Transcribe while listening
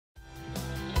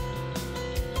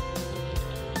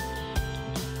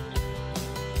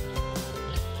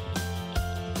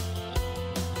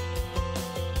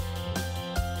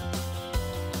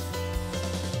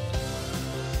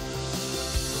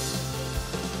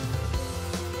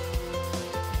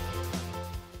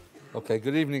Okay,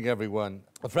 good evening, everyone.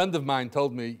 A friend of mine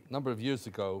told me a number of years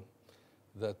ago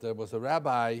that there was a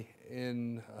rabbi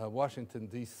in Washington,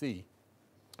 D.C.,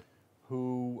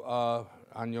 who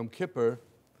on Yom Kippur,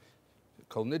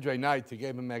 Kol Nidre night, he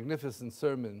gave a magnificent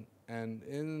sermon, and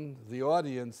in the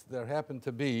audience there happened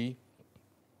to be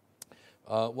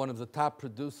one of the top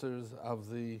producers of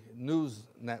the news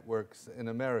networks in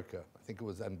America. I think it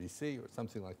was NBC or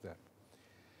something like that.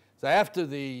 So after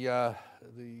the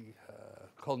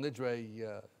Kol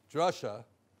Nidre drasha,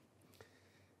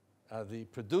 the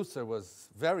producer was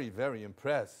very, very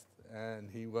impressed, and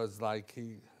he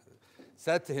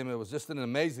said to him, it was just an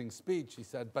amazing speech. He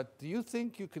said, "But do you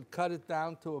think you could cut it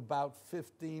down to about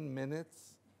 15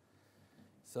 minutes?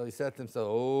 So he said to himself,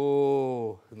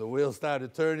 "Oh," and the wheels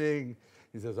started turning.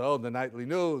 He says, "Oh, the nightly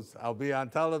news, I'll be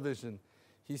on television."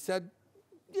 He said,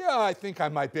 "Yeah, I think I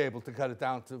might be able to cut it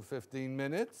down to 15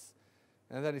 minutes.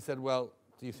 And then he said, "Well,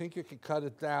 do you think you could cut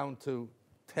it down to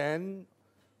 10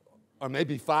 or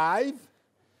maybe 5? He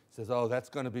says, "Oh, that's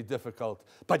going to be difficult.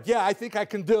 But yeah, I think I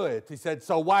can do it." He said,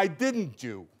 "So why didn't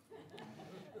you?"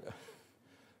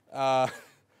 I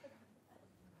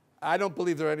don't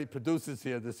believe there are any producers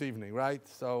here this evening, right?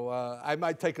 So I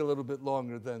might take a little bit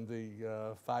longer than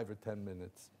the 5 or 10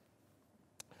 minutes.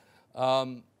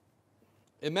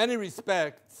 In many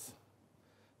respects,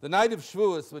 the night of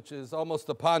Shavuot, which is almost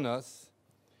upon us,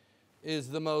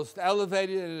 is the most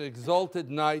elevated and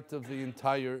exalted night of the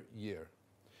entire year.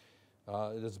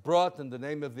 It is brought in the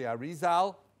name of the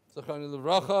Arizal,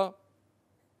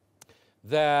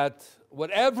 that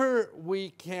whatever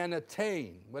we can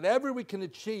attain, whatever we can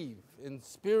achieve in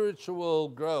spiritual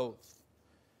growth,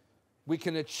 we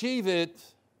can achieve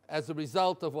it as a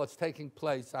result of what's taking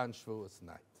place on Shavuot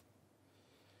night.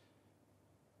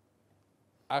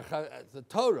 The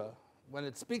Torah, when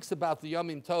it speaks about the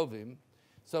Yomim Tovim,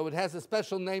 so it has a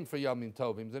special name for Yomim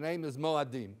Tovim. The name is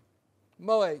Moadim.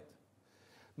 Moed.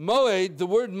 Moed, the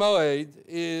word Moed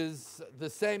is the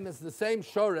same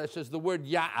shoresh as the word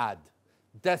Ya'ad,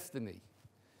 destiny.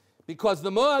 Because the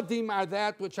Moadim are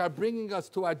that which are bringing us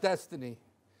to our destiny.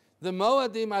 The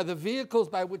Moadim are the vehicles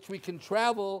by which we can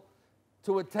travel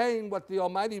to attain what the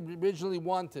Almighty originally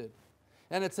wanted.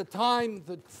 And it's a time,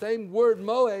 the same word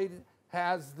Moed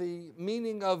has the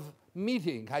meaning of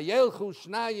meeting. Hayelchu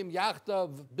shnayim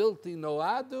yachtav bilti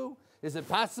noadu. Is it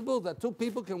possible that two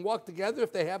people can walk together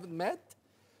if they haven't met?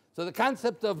 So the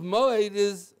concept of Moed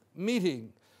is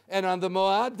meeting. And on the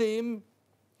Moadim,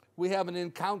 we have an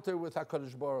encounter with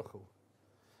HaKadosh Baruch Hu.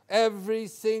 Every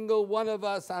single one of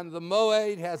us on the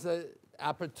Moed has an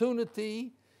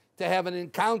opportunity to have an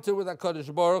encounter with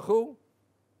HaKadosh Baruch Hu,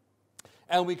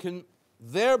 and we can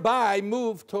thereby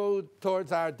move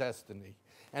towards our destiny.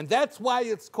 And that's why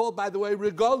it's called, by the way,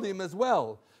 Regolim as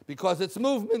well, because it's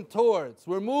movement towards.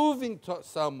 We're moving to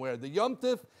somewhere. The Yom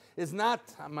Tov is not,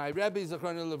 my Rebbe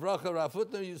Zechron Levracha Rav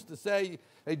Hutner used to say,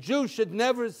 a Jew should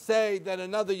never say that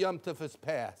another Yom Tov has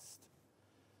passed,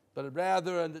 but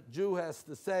rather a Jew has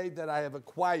to say that I have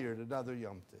acquired another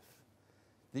Yom Tov.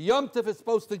 The Yom Tov is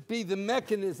supposed to be the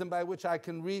mechanism by which I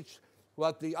can reach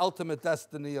what the ultimate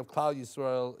destiny of Klal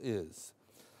Yisrael is.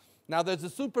 Now, there's a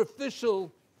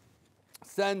superficial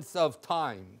sense of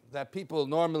time that people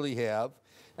normally have,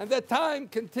 and that time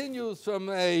continues from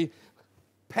a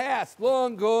past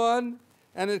long gone,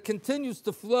 and it continues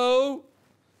to flow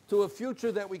to a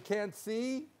future that we can't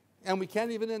see and we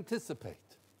can't even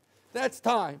anticipate. That's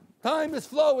time. Time is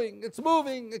flowing, it's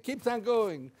moving, it keeps on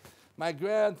going. My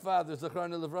grandfather,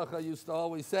 Zechron Levracha, used to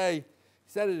always say, he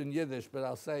said it in Yiddish, but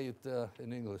I'll say it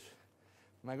in English.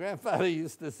 My grandfather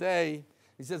used to say,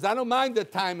 he says, "I don't mind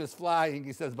that time is flying,"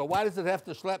 he says, "but why does it have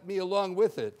to schlep me along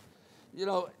with it?" You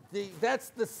know, that's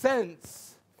the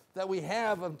sense that we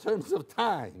have in terms of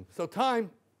time. So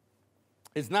time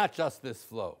is not just this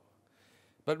flow,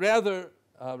 but rather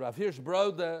Rav Hirsch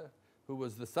Broda, who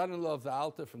was the son-in-law of the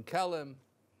Alter from Kelm,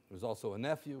 who was also a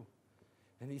nephew,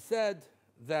 and he said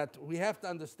that we have to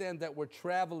understand that we're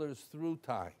travelers through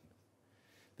time,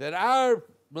 that our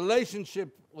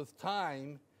relationship with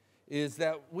time is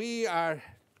that we are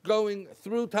going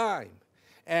through time.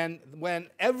 And when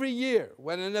every year,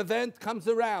 when an event comes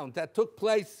around that took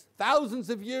place thousands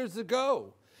of years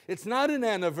ago, it's not an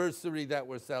anniversary that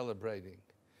we're celebrating,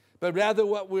 but rather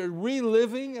what we're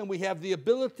reliving, and we have the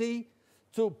ability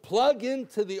to plug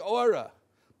into the aura,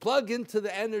 plug into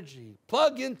the energy,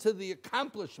 plug into the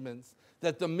accomplishments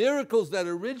that the miracles that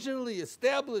originally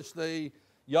established the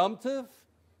Yom Tov,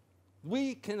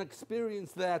 we can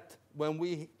experience that when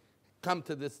we come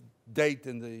to this date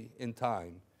in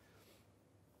time.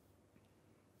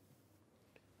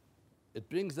 it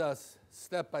brings us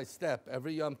step by step,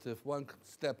 every Yom Tov, one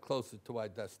step closer to our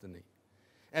destiny.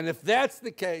 And if that's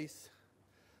the case,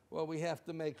 well, we have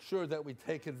to make sure that we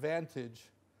take advantage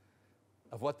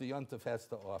of what the Yom Tov has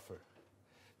to offer.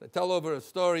 I tell over a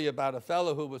story about a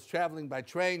fellow who was traveling by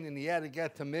train and he had to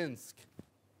get to Minsk.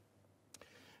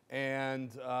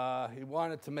 And he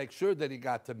wanted to make sure that he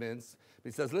got to Minsk.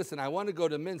 He says, listen, I want to go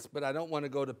to Minsk, but I don't want to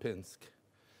go to Pinsk.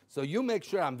 So you make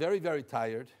sure I'm very, very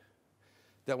tired,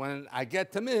 that when I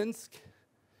get to Minsk,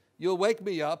 you'll wake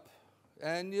me up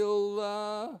and you'll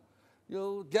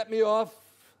get me off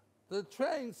the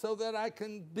train so that I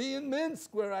can be in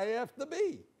Minsk where I have to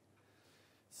be.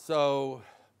 So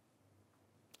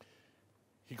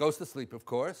he goes to sleep, of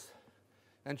course,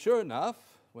 and sure enough,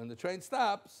 when the train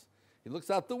stops, he looks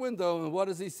out the window, and what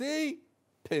does he see?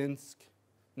 Pinsk,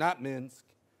 not Minsk.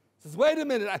 He says, wait a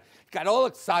minute. I got all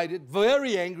excited,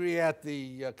 very angry at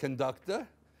the conductor.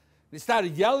 He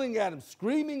started yelling at him,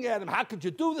 screaming at him, how could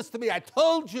you do this to me? I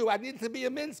told you I needed to be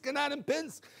in Minsk and not in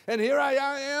Pinsk, and here I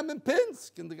am in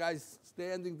Pinsk. And the guy's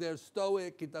standing there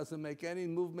stoic. He doesn't make any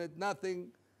movement, nothing.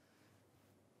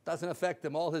 Doesn't affect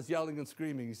him, all his yelling and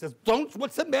screaming. He says,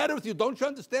 what's the matter with you? Don't you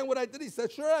understand what I did? He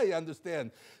says, sure, I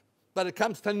understand. But it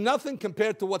comes to nothing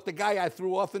compared to what the guy I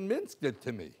threw off in Minsk did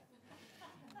to me.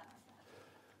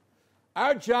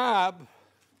 Our job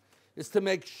is to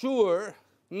make sure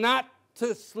not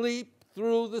to sleep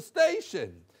through the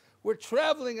station. We're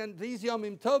traveling, and these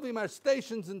Yomim Tovim are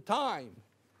stations in time.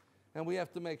 And we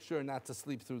have to make sure not to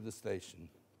sleep through the station.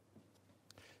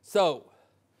 So,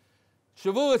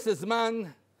 Shavuot is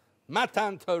man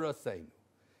Matan Torah Seinu.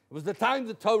 It was the time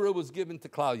the Torah was given to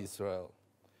Klal Yisrael.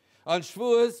 On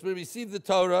Shavuot, we received the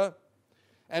Torah,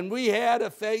 and we had a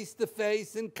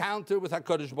face-to-face encounter with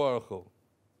HaKadosh Baruch Hu.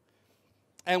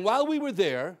 And while we were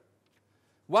there,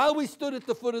 while we stood at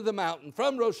the foot of the mountain,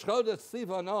 from Rosh Chodesh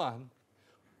Sivan on,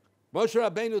 Moshe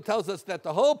Rabbeinu tells us that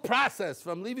the whole process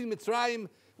from leaving Mitzrayim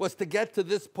was to get to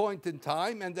this point in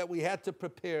time, and that we had to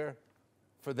prepare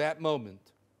for that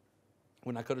moment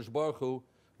when HaKadosh Baruch Hu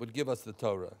would give us the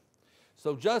Torah.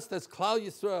 So just as Klal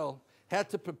Yisrael had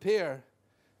to prepare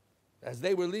as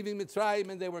they were leaving Mitzrayim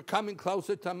and they were coming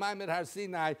closer to Mount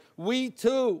Sinai, we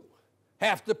too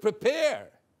have to prepare.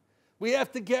 We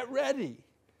have to get ready.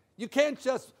 You can't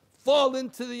just fall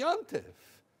into the Yom Tov.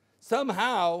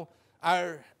 Somehow,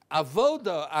 our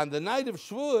avoda on the night of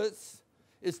Shavuot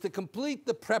is to complete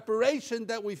the preparation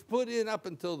that we've put in up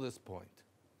until this point.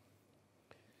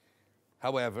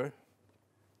 However,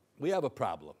 we have a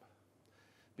problem,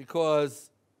 because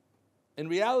in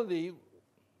reality,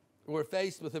 we're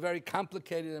faced with a very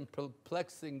complicated and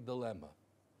perplexing dilemma.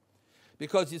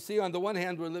 Because you see, on the one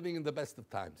hand, we're living in the best of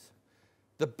times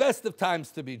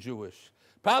to be Jewish.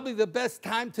 Probably the best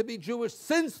time to be Jewish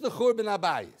since the Churban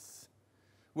Abayis.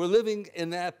 We're living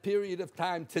in that period of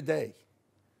time today,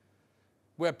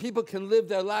 where people can live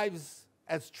their lives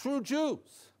as true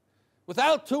Jews,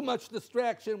 without too much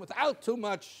distraction, without too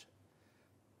much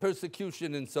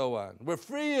persecution and so on. We're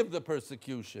free of the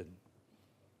persecution.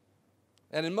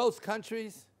 And in most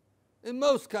countries,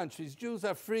 Jews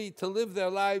are free to live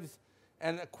their lives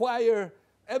and acquire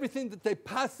everything that they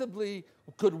possibly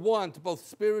could want, both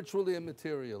spiritually and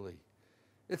materially.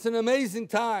 It's an amazing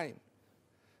time.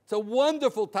 It's a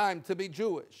wonderful time to be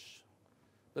Jewish.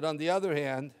 But on the other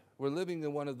hand, we're living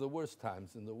in one of the worst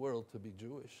times in the world to be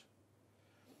Jewish.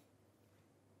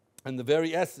 And the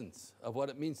very essence of what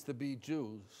it means to be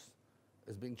Jews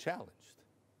is being challenged.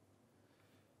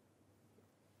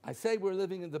 I say we're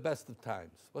living in the best of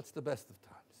times. What's the best of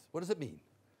times? What does it mean?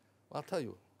 Well, I'll tell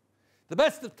you. The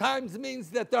best of times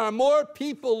means that there are more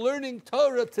people learning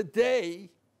Torah today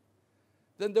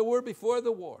than there were before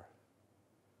the war,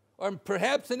 or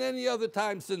perhaps in any other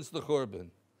time since the Churban.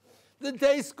 The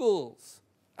day schools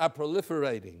are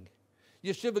proliferating.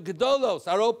 Yeshiva Gedolos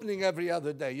are opening every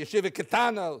other day. Yeshiva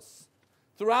Ketanos.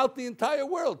 Throughout the entire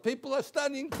world, people are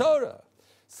studying Torah.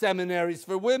 Seminaries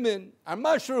for women are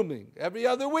mushrooming. Every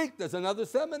other week, there's another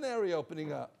seminary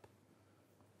opening up.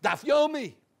 Daf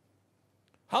Yomi.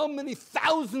 How many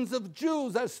thousands of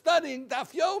Jews are studying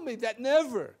Daf Yomi that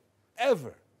never,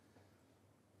 ever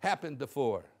happened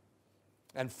before?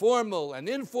 And formal and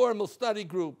informal study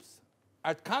groups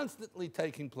are constantly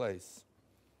taking place.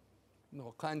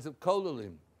 All kinds of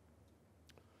kollalim.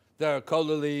 There are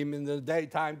kollalim in the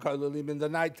daytime, kollalim in the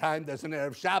nighttime. There's an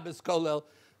Erev Shabbos kollel.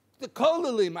 The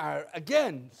kollalim are,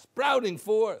 again, sprouting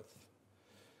forth.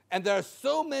 And there are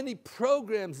so many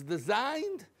programs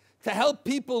designed to help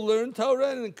people learn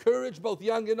Torah and encourage both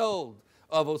young and old.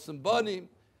 Avos and banim,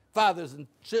 fathers and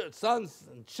sons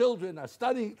and children are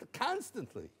studying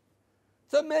constantly.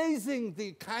 It's amazing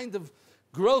the kind of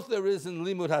growth there is in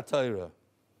Limud HaTorah.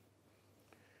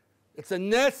 It's a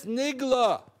nes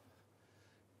nigla.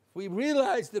 We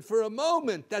realized it for a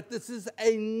moment that this is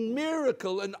a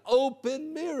miracle, an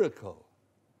open miracle.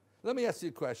 Let me ask you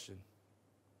a question.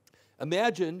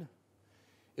 Imagine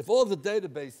if all the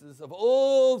databases of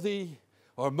all the,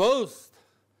 or most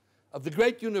of the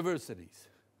great universities,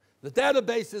 the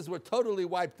databases were totally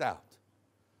wiped out.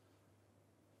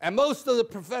 And most of the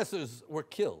professors were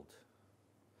killed.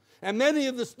 And many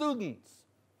of the students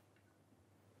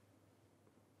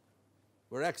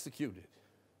were executed.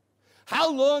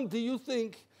 How long do you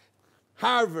think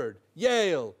Harvard,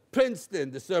 Yale,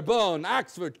 Princeton, the Sorbonne,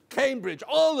 Oxford, Cambridge,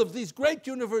 all of these great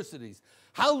universities,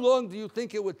 how long do you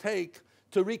think it would take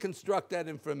to reconstruct that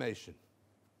information?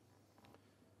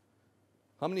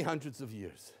 How many hundreds of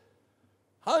years?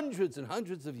 Hundreds and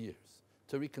hundreds of years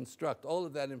to reconstruct all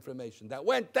of that information that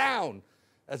went down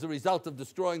as a result of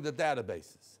destroying the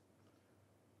databases.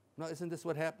 Now, isn't this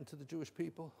what happened to the Jewish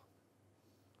people?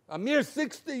 A mere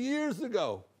 60 years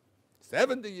ago,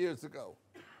 70 years ago,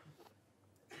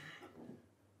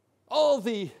 all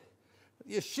the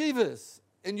yeshivas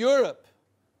in Europe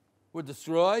were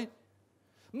destroyed.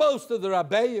 Most of the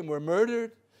rabbeim were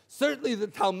murdered. Certainly the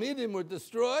talmidim were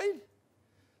destroyed.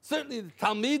 Certainly the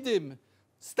talmidim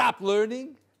stopped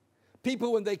learning.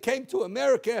 People, when they came to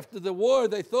America after the war,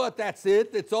 they thought, that's it,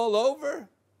 it's all over.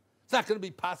 It's not going to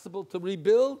be possible to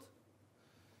rebuild.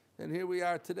 And here we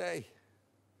are today,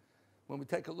 when we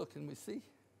take a look and we see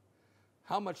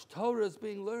how much Torah is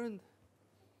being learned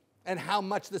and how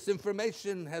much this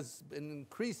information has been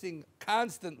increasing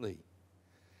constantly.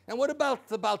 And what about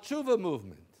the Baal Tshuva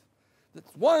movement? This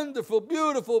wonderful,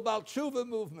 beautiful Baal Tshuva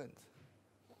movement.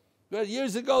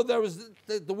 Years ago, there was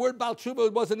the word Baal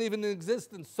Tshuva wasn't even in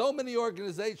existence. So many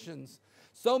organizations,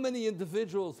 so many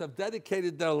individuals have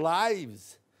dedicated their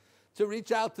lives to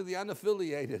reach out to the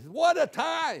unaffiliated. What a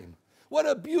time! What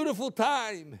a beautiful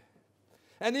time!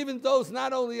 And even those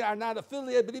not only are not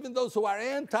affiliated, but even those who are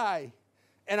anti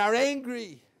and are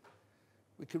angry,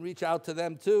 we can reach out to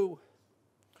them too,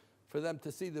 for them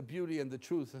to see the beauty and the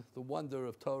truth, the wonder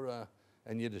of Torah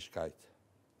and Yiddishkeit.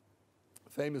 A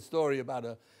famous story about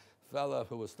a fellow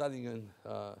who was studying in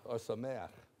Or Sameach.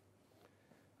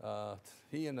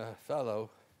 He and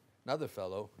another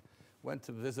fellow, went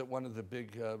to visit one of the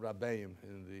big rabbeim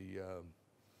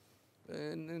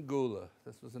in Gula.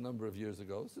 This was a number of years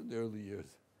ago. This was in the early years.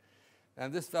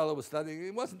 And this fellow was studying.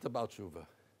 It wasn't about tshuva.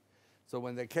 So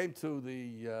when they came to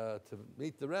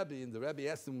meet the Rebbe, and the Rebbe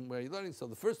asked him where are you learning. So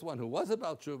the first one who was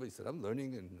about tshuva, he said, I'm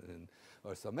learning in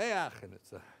Or Sameach, and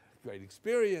it's a great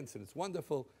experience, and it's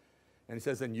wonderful. And he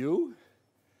says, and you?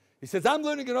 He says, I'm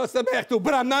learning in Or Sameach too,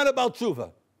 but I'm not about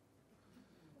tshuva.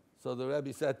 So the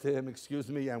Rebbe said to him, excuse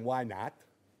me, and why not?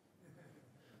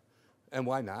 And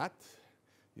why not?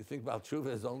 You think Baal Tshuva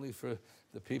is only for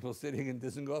the people sitting in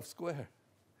Dizengoff Square.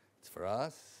 It's for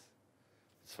us.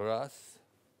 It's for us.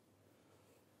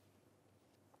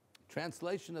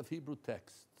 Translation of Hebrew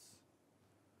texts.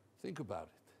 Think about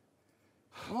it.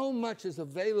 How much is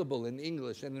available in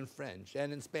English and in French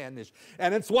and in Spanish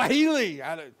and in Swahili?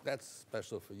 That's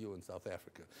special for you in South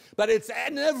Africa. But it's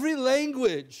in every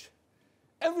language.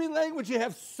 Every language you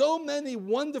have so many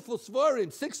wonderful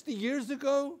svarim. 60 years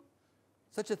ago,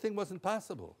 such a thing wasn't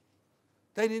possible.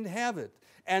 They didn't have it.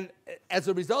 And as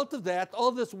a result of that,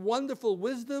 all this wonderful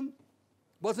wisdom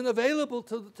wasn't available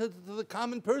to the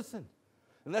common person.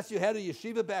 Unless you had a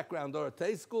yeshiva background or a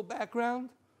Tay school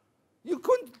background, you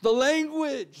couldn't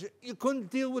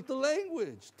deal with the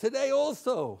language. Today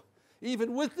also,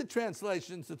 even with the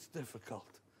translations, it's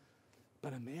difficult.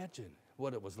 But imagine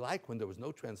what it was like when there was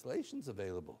no translations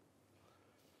available.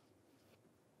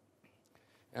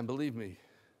 And believe me,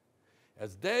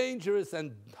 as dangerous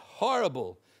and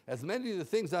horrible as many of the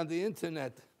things on the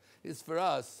internet is for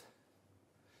us,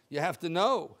 you have to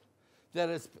know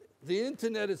that the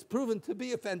internet has proven to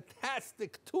be a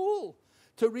fantastic tool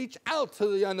to reach out to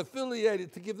the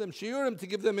unaffiliated, to give them shiurim, to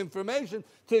give them information,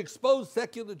 to expose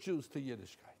secular Jews to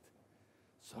Yiddishkeit.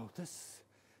 So this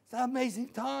is an amazing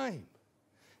time.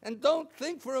 And don't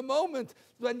think for a moment,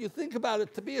 when you think about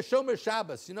it, to be a Shomer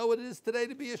Shabbos. You know what it is today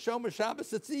to be a Shomer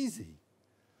Shabbos? It's easy.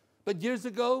 But years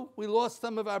ago, we lost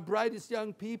some of our brightest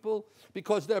young people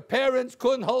because their parents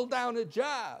couldn't hold down a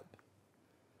job.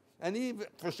 And even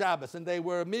for Shabbos, and they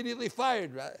were immediately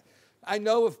fired. I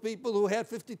know of people who had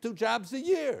 52 jobs a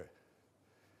year.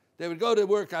 They would go to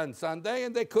work on Sunday,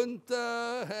 and they couldn't,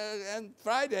 and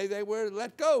Friday they were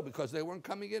let go because they weren't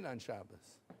coming in on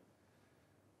Shabbos.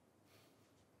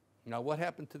 Now, what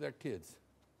happened to their kids?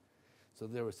 So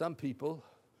there were some people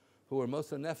who were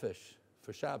Moser Nefesh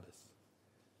for Shabbos.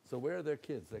 So where are their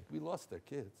kids? Like, we lost their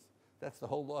kids. That's the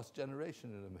whole lost generation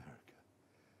in America.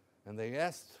 And they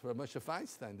asked for Moshe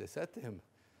Feinstein. They said to him,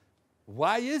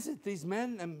 why is it these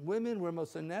men and women were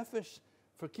Moser Nefesh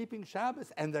for keeping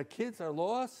Shabbos and their kids are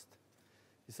lost?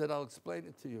 He said, I'll explain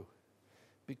it to you.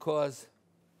 Because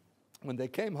when they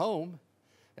came home,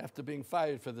 after being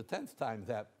fired for the 10th time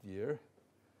that year,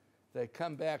 they'd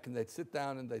come back and they'd sit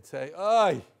down and they'd say,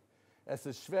 Oy, es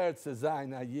ist schwer zu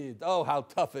sein a Yid. Oh, how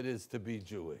tough it is to be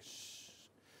Jewish.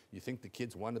 You think the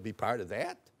kids want to be part of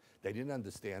that? They didn't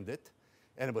understand it.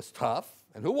 And it was tough.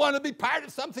 And who wanted to be part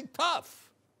of something tough?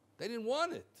 They didn't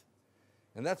want it.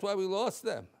 And that's why we lost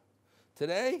them.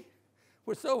 Today,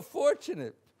 we're so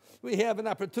fortunate. We have an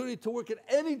opportunity to work at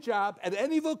any job, at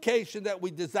any vocation that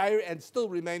we desire and still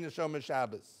remain a Shomer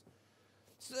Shabbos.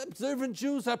 Observant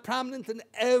Jews are prominent in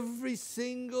every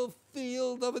single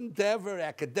field of endeavor,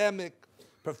 academic,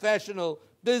 professional,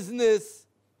 business,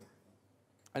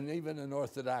 and even an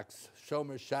Orthodox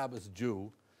Shomer Shabbos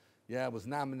Jew, was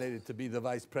nominated to be the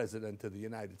Vice President of the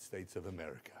United States of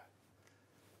America.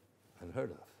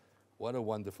 Unheard of. What a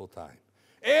wonderful time.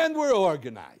 And we're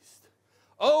organized.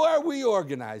 Oh, are we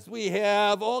organized? We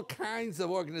have all kinds of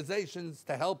organizations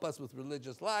to help us with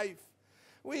religious life.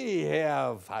 We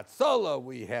have Hatzolah,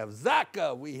 we have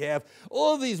Zaka, we have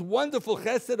all these wonderful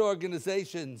chesed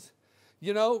organizations.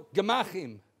 You know,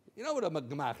 Gemachim. You know what a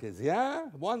gemach is, yeah?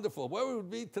 Wonderful. Where would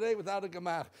we be today without a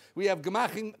gemach? We have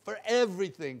gemachim for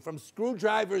everything, from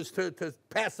screwdrivers to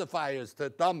pacifiers to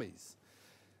dummies.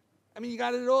 I mean, you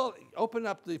got it all. Open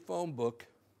up the phone book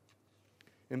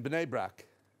in Bnei Brak.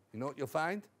 You know what you'll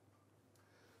find?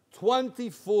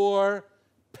 24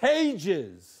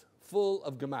 pages full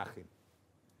of gemachim.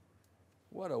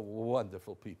 What a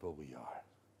wonderful people we are.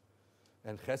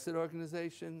 And chesed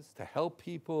organizations to help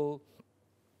people,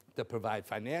 to provide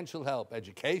financial help,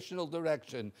 educational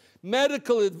direction,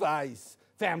 medical advice,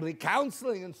 family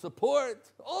counseling and support.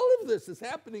 All of this is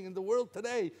happening in the world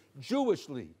today,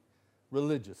 Jewishly,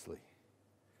 religiously.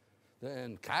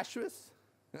 And kashrus,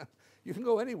 you can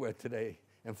go anywhere today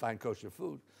and find kosher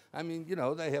food. I mean, you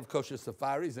know, they have kosher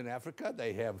safaris in Africa.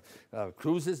 They have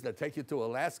cruises that take you to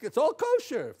Alaska. It's all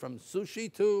kosher, from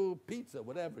sushi to pizza,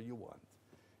 whatever you want.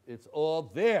 It's all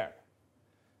there.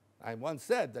 I once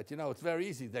said that, you know, it's very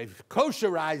easy. They've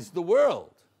kosherized the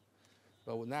world.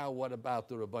 But now what about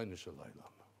the Rabbeinu Shalom?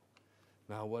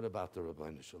 Now what about the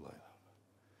Rabbeinu Shalom?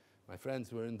 My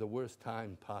friends, we're in the worst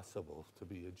time possible to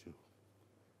be a Jew.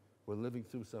 We're living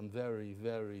through some very,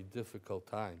 very difficult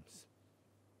times.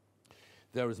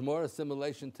 There is more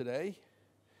assimilation today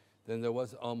than there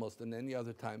was almost in any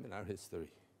other time in our history.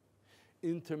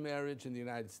 Intermarriage in the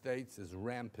United States is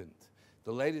rampant.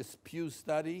 The latest Pew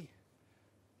study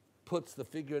puts the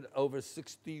figure at over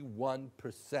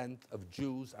 61% of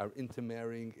Jews are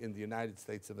intermarrying in the United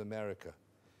States of America.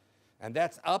 And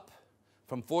that's up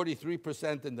from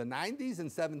 43% in the 90s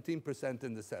and 17%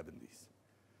 in the 70s.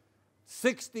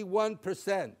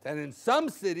 61%. And in some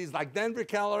cities, like Denver,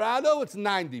 Colorado, it's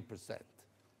 90%.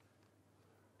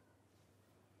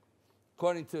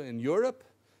 According to, in Europe,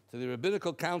 to the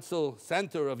Rabbinical Council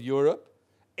Center of Europe,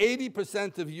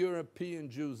 80% of European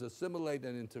Jews assimilate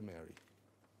and intermarry.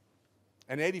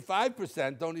 And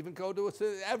 85% don't even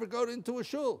ever go into a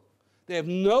shul. They have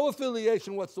no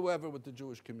affiliation whatsoever with the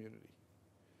Jewish community.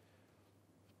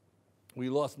 We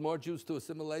lost more Jews to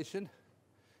assimilation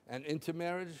and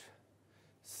intermarriage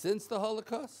since the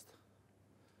Holocaust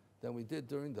than we did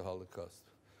during the Holocaust.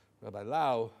 Rabbi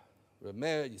Lau,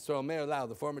 Yisrael Meir Lau,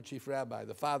 the former chief rabbi,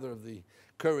 the father of the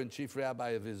current chief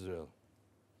rabbi of Israel.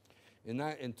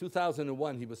 In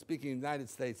 2001, he was speaking in the United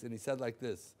States, and he said like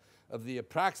this: of the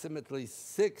approximately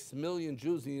 6 million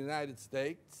Jews in the United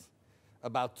States,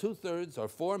 about 2/3 or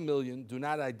 4 million do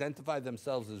not identify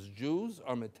themselves as Jews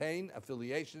or maintain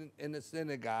affiliation in a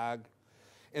synagogue.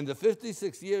 In the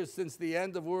 56 years since the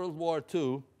end of World War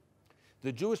II,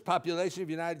 the Jewish population of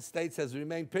the United States has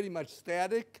remained pretty much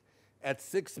static at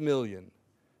 6 million.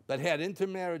 But had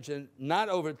intermarriage not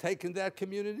overtaken that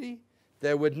community,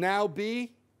 there would now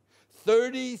be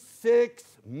 36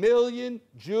 million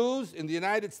Jews in the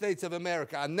United States of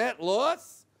America, a net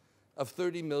loss of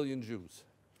 30 million Jews.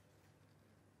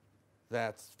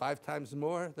 That's 5 times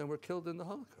more than were killed in the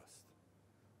Holocaust.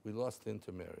 We lost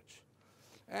intermarriage.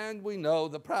 And we know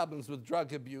the problems with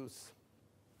drug abuse.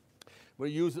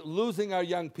 We're losing our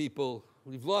young people.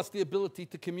 We've lost the ability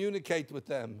to communicate with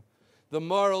them. The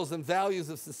morals and values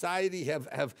of society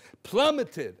have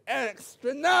plummeted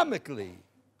astronomically.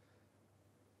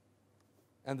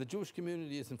 And the Jewish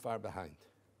community isn't far behind.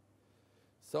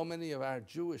 So many of our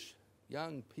Jewish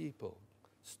young people,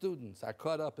 students, are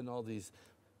caught up in all these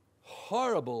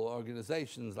horrible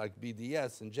organizations like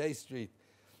BDS and J Street,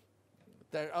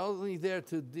 they're only there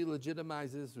to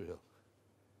delegitimize Israel,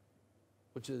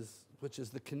 which is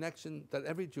the connection that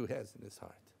every Jew has in his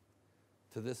heart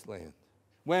to this land.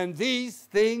 When these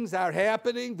things are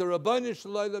happening, the Rabbanu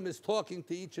Shalom is talking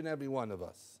to each and every one of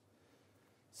us.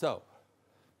 So,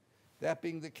 that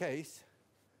being the case,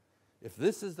 if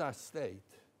this is our state,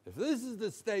 if this is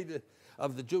the state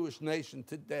of the Jewish nation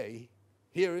today,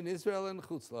 here in Israel and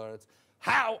Chutz La'aretz,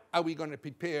 how are we going to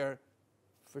prepare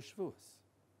for Shavuos?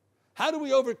 How do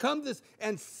we overcome this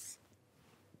and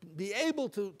be able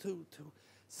to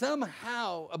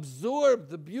somehow absorb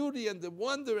the beauty and the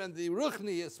wonder and the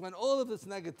ruchnius when all of this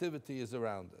negativity is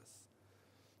around us?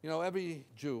 You know, every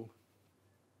Jew,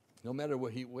 no matter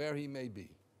where he may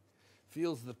be,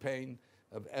 feels the pain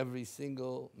of every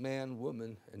single man,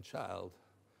 woman, and child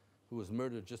who was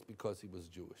murdered just because he was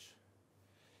Jewish.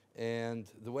 And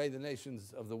the way the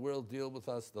nations of the world deal with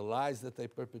us, the lies that they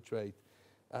perpetrate,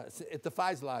 it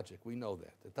defies logic. We know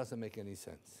that. It doesn't make any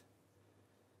sense.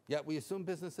 Yet we assume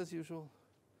business as usual.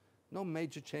 No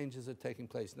major changes are taking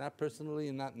place, not personally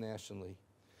and not nationally.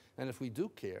 And if we do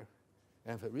care,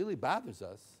 and if it really bothers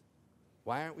us,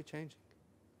 why aren't we changing?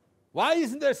 Why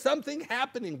isn't there something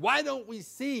happening? Why don't we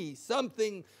see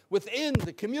something within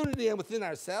the community and within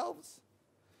ourselves?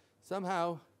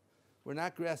 Somehow, we're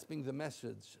not grasping the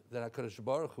message that HaKadosh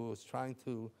Baruch Hu was trying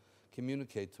to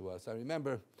communicate to us. I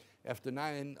remember after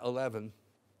 9/11,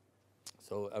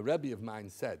 so a Rebbe of mine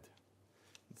said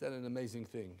an amazing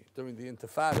thing. During the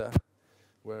Intifada,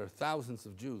 where thousands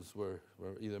of Jews were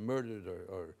either murdered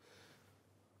or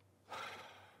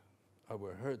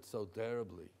were hurt so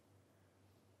terribly,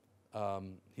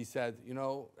 he said, you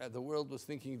know, the world was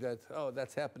thinking that, oh,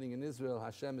 that's happening in Israel.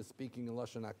 Hashem is speaking in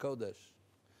Lashon HaKodesh.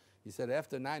 He said,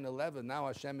 after 9/11, now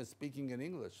Hashem is speaking in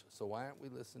English. So why aren't we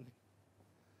listening?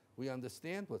 We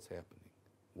understand what's happening.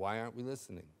 Why aren't we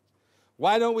listening?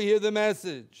 Why don't we hear the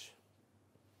message?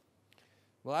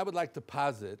 Well, I would like to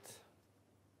posit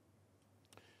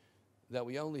that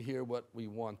we only hear what we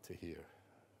want to hear,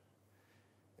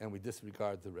 and we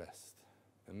disregard the rest.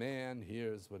 A man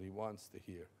hears what he wants to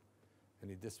hear,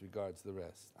 and he disregards the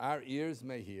rest. Our ears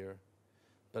may hear,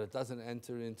 but it doesn't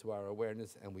enter into our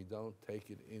awareness, and we don't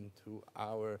take it into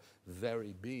our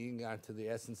very being, to the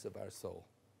essence of our soul.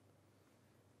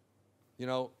 You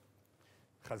know,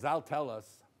 Chazal tell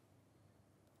us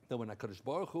that when HaKadosh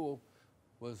Baruch Hu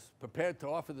was prepared to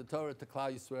offer the Torah to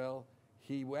Klal Yisrael,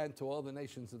 he went to all the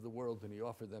nations of the world and he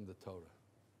offered them the Torah.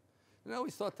 And I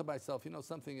always thought to myself, you know,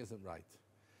 something isn't right.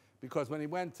 Because when he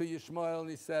went to Yishmael and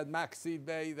he said, Maksiv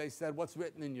Bey, they said, what's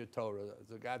written in your Torah?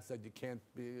 So God said, you can't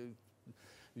be,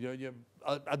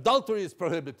 adultery is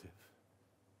prohibitive.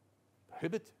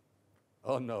 Prohibitive?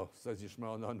 Oh no, says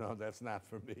Yishmael, no, that's not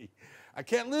for me. I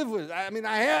can't live with it. I mean,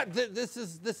 this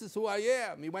is who I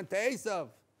am. He went to Esav.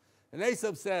 And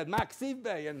Esav said, Maksiv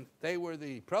Bey, and they were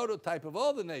the prototype of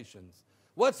all the nations.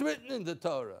 What's written in the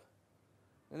Torah?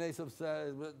 And Esav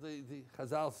said, the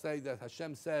Chazal say that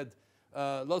Hashem said,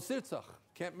 Lo sirtzach,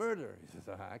 can't murder. He says,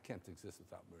 I can't exist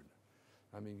without murder.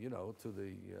 I mean, you know, to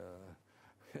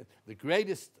the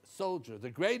greatest soldier,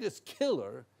 the greatest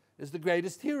killer is the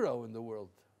greatest hero in the world.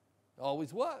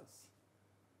 Always was.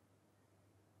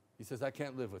 He says, I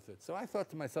can't live with it. So I thought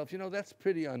to myself, you know, that's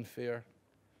pretty unfair.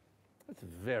 That's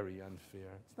very unfair.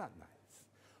 It's not nice.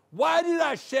 Why did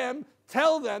Hashem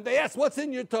tell them? They asked, what's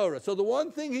in your Torah? So the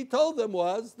one thing he told them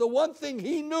was the one thing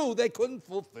he knew they couldn't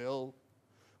fulfill.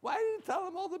 Why didn't he tell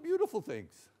them all the beautiful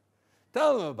things?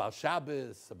 Tell them about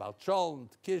Shabbos, about Cholent,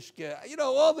 Kishke, you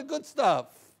know, all the good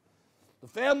stuff. The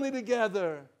family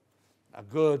together, a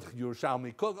good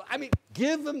Yerushalmi cook. I mean,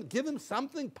 give him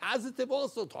something positive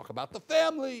also. Talk about the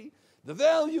family, the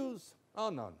values. Oh,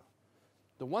 no.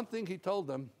 The one thing he told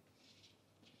them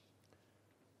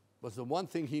was the one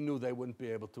thing he knew they wouldn't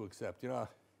be able to accept. You know,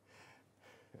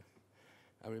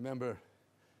 I remember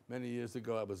many years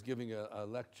ago I was giving a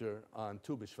lecture on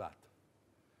Tu B'Shvat.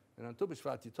 And on Tu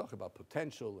B'Shvat you talk about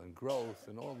potential and growth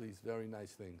and all these very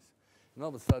nice things. And all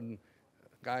of a sudden,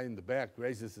 a guy in the back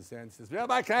raises his hand and says,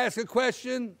 Rabbi, can I ask a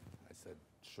question? I said,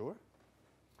 sure.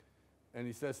 And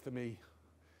he says to me,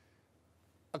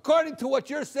 according to what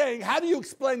you're saying, how do you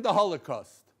explain the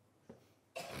Holocaust?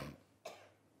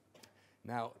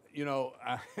 Now, you know,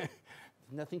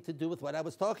 nothing to do with what I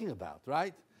was talking about,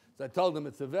 right? So I told him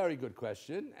it's a very good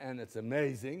question, and it's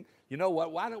amazing. You know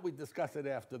what? Why don't we discuss it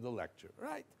after the lecture,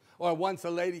 right? Or once a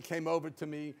lady came over to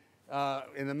me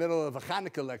in the middle of a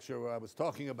Hanukkah lecture where I was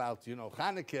talking about, you know,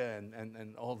 Hanukkah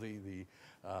and all the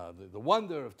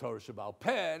wonder of Torah Shabbal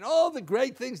Peh and all the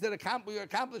great things that we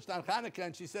accomplished on Hanukkah.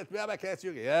 And she said, Rabbi, can I ask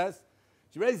you? Yes.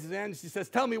 She raises her hand and she says,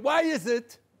 tell me, why is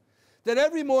it that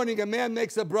every morning a man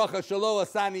makes a bracha, shelo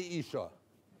asani isha?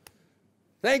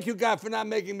 Thank you, God, for not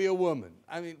making me a woman.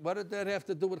 I mean, what did that have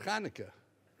to do with Hanukkah,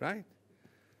 right?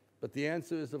 But the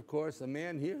answer is, of course, a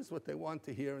man hears what they want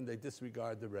to hear and they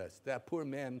disregard the rest. That poor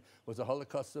man was a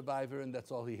Holocaust survivor and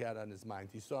that's all he had on his mind.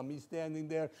 He saw me standing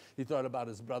there. He thought about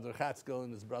his brother Chatzkel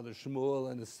and his brother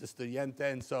Shmuel and his sister Yente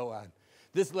and so on.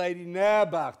 This lady,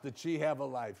 Nebuch, did she have a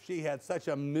life? She had such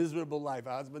a miserable life.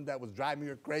 A husband that was driving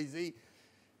her crazy.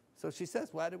 So she says,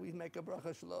 why do we make a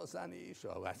bracha shelo asani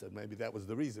isha? I said, maybe that was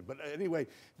the reason. But anyway,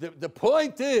 the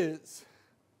point is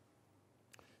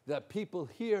that people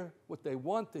hear what they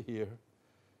want to hear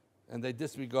and they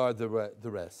disregard the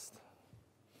rest.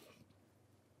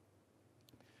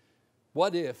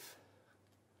 What if,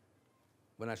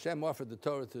 when Hashem offered the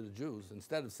Torah to the Jews,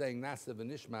 instead of saying Nasa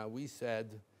v'nishma, we said,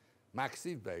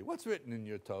 Maksiv Bey, what's written in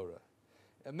your Torah?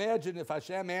 Imagine if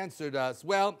Hashem answered us,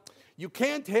 well, you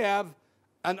can't have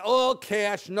an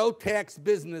all-cash, no-tax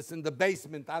business in the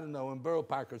basement, I don't know, in Borough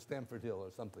Park or Stamford Hill or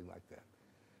something like that.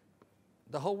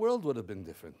 The whole world would have been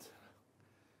different.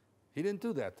 He didn't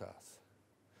do that to us.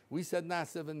 We said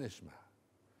Nasa v'nishma.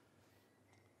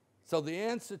 So the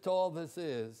answer to all this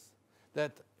is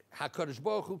that HaKadosh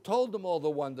Baruch Hu told them all the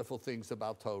wonderful things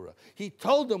about Torah. He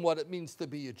told them what it means to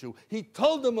be a Jew. He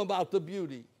told them about the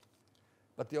beauty.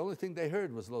 But the only thing they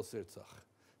heard was Lo Sirtzach.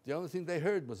 The only thing they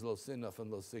heard was Lo Sinaf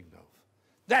and Lo Signov.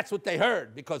 That's what they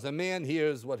heard, because a man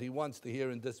hears what he wants to hear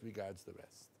and disregards the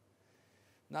rest.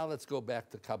 Now let's go back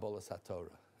to Kabbalas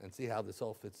HaTorah and see how this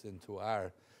all fits into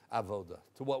our avoda,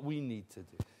 to what we need to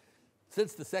do.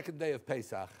 Since the second day of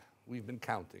Pesach, we've been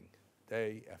counting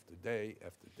day after day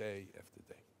after day after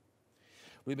day.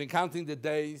 We've been counting the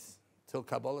days till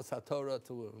Kabbalas HaTorah,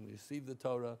 till when we received the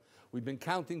Torah. We've been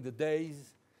counting the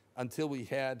days until we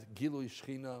had Gilui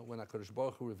Shechina, when HaKadosh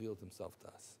Baruch Hu revealed himself to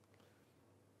us.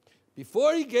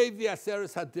 Before he gave the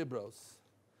Aseres HaDibros,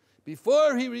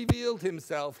 before he revealed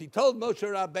himself, he told Moshe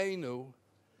Rabbeinu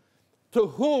to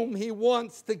whom he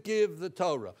wants to give the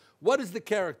Torah. What is the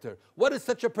character? What does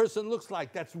such a person looks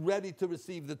like that's ready to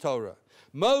receive the Torah?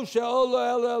 Moshe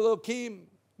Ola El Elokim.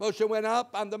 Moshe went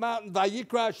up on the mountain,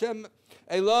 Vayikra Hashem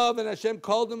Elov, and Hashem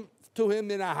called him to him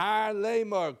in a har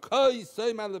lemor. Koi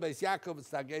soiman lebeis Yaakov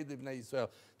v'saged livnei Yisrael.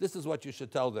 This is what you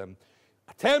should tell them.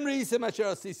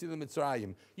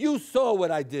 You saw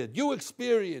what I did. You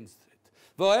experienced it.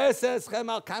 I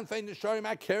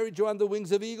carried you on the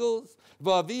wings of eagles.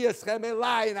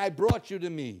 And I brought you to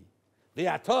me.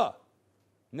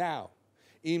 Now,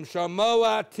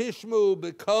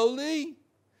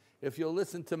 if you'll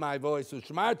listen to my voice,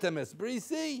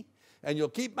 and you'll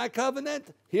keep my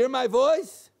covenant, hear my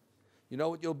voice, you know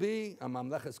what you'll be?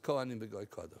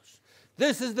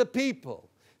 This is the people.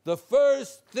 The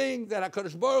first thing that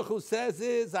HaKadosh Baruch Hu says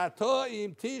is,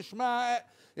 im tishma,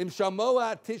 im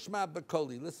shamoa tishma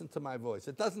bekoli. Listen to my voice.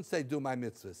 It doesn't say, do my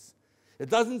mitzvahs. It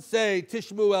doesn't say,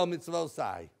 tishmu el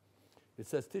mitzvosai. It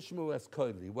says, tishmu es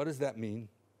koli. What does that mean?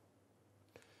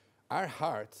 Our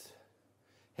hearts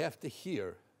have to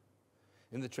hear,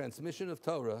 in the transmission of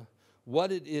Torah,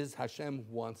 what it is Hashem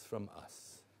wants from us.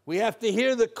 We have to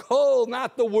hear the kol,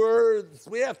 not the words.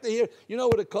 We have to hear, you know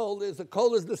what a kol is? A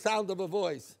kol is the sound of a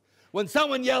voice. When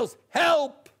someone yells,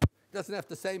 help, he doesn't have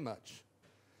to say much.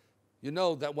 You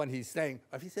know that when he's saying,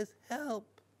 or if he says,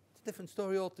 help, it's a different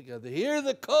story altogether. Hear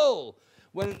the kol.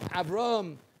 When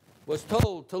Avram was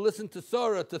told to listen to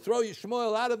Sarah, to throw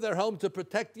Yishmael out of their home to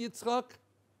protect Yitzchak,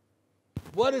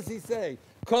 what does he say?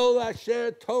 Kol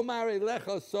asher tomar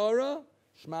elecha Sarah,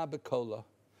 shma bekola.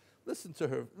 Listen to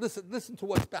her. Listen to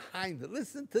what's behind it.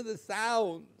 Listen to the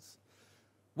sounds.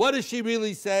 What is she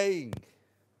really saying?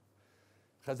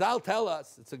 Chazal tell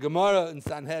us, it's a Gemara in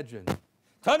Sanhedrin.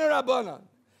 Tana Rabbanan,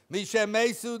 Mishem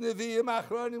Mesu Nevi'im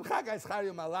Achronim Chagai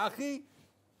Scharium Malachi,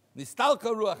 Nistalka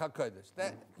Ruach HaKodesh.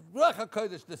 That Ruach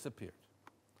HaKodesh disappeared.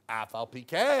 Afal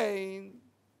Pikein,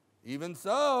 even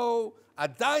so,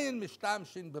 Adayin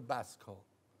Mishtamshin Bebaskol.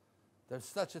 There's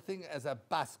such a thing as a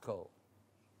baskol.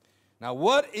 Now,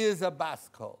 what is a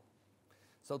baskol?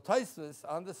 So Tosfos,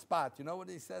 on the spot, you know what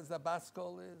he says a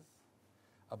baskol is?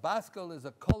 A baskol is a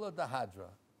kola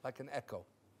dahadra, like an echo.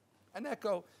 An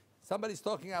echo, somebody's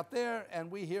talking out there,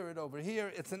 and we hear it over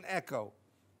here. It's an echo.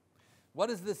 What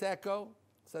is this echo?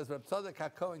 Says Reb Tzadok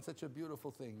HaKohen, such a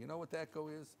beautiful thing. You know what the echo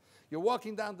is? You're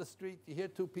walking down the street, you hear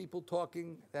two people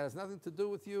talking that has nothing to do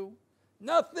with you.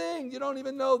 Nothing. You don't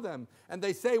even know them. And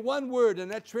they say one word,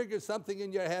 and that triggers something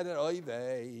in your head. And oy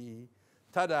vey,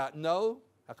 tada. No,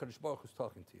 HaKadosh Baruch Hu is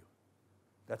talking to you.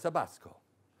 That's a baskol.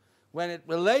 When it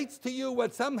relates to you,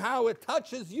 when somehow it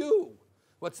touches you,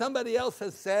 what somebody else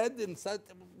has said, and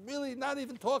really not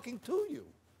even talking to you.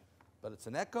 But it's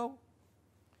an echo.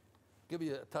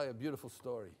 Tell you a beautiful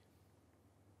story.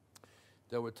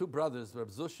 There were two brothers, Rabbi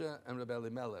Zusha and Rabbi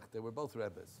Elimelech. They were both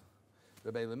Rebbes.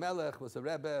 Rabbi Elimelech was a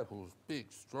Rebbe who was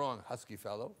big, strong, husky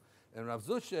fellow. And Rabbi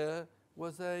Zusha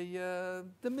was a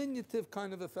diminutive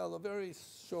kind of a fellow, very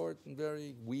short and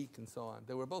very weak and so on.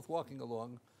 They were both walking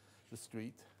along the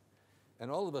street. And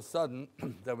all of a sudden,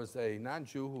 there was a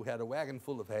non-Jew who had a wagon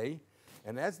full of hay.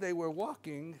 And as they were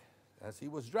walking, as he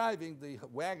was driving, the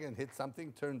wagon hit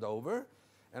something, turned over,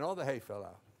 and all the hay fell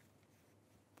out.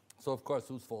 So, of course,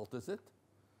 whose fault is it?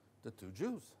 The two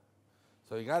Jews.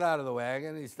 So he got out of the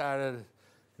wagon, he started,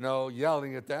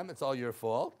 yelling at them, it's all your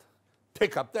fault.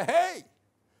 Pick up the hay.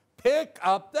 Pick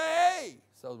up the hay.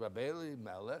 So Rabbi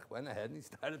Elimelech went ahead and he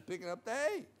started picking up the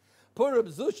hay. Poor Rabbi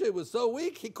Zusha was so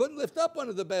weak, he couldn't lift up one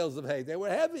of the bales of hay. They were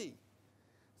heavy.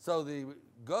 So the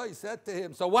guy said to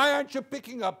him, so why aren't you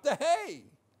picking up the hay?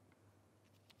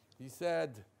 He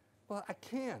said, well, I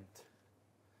can't.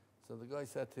 So the guy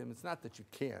said to him, it's not that you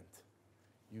can't.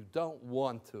 You don't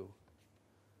want to.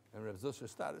 And Rabbi Zusha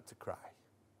started to cry.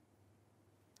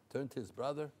 Turned to his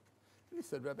brother, and he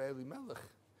said, Rabbi Elimelech,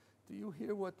 do you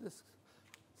hear what this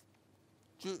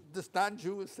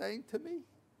non-Jew is saying to me?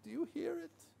 Do you hear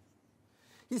it?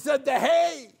 He said, the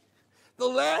hay, the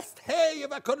last hay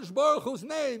of HaKadosh Baruch Hu's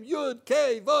name, Yud,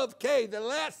 Kei, Vav, Kei, the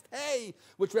last hay,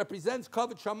 which represents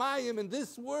Kavod Shamayim in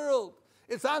this world.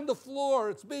 It's on the floor,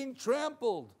 it's being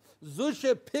trampled.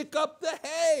 Zusha, pick up the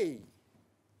hay.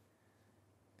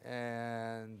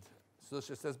 And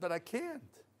Zusha says, but I can't.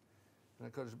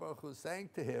 And HaKadosh Baruch Hu is saying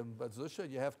to him, but Zusha,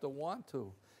 you have to want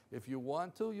to. If you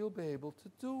want to, you'll be able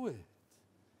to do it.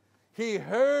 He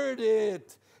heard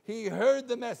it. He heard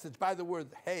the message. By the word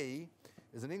hay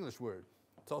is an English word.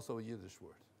 It's also a Yiddish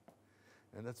word.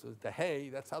 And that's the hay,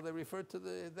 that's how they refer to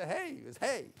the hay, is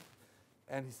hay.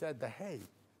 And he said, the hay,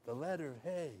 the letter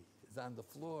hay is on the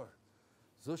floor.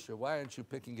 Zusha, why aren't you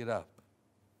picking it up?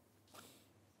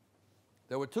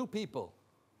 There were two people,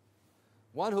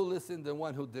 one who listened and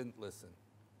one who didn't listen.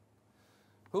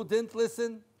 Who didn't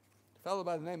listen? A fellow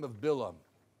by the name of Bilam.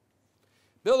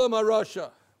 Bilam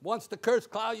HaRasha wants to curse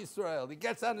Klal Yisrael. He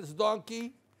gets on his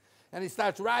donkey and he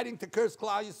starts riding to curse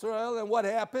Klal Yisrael, and what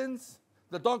happens?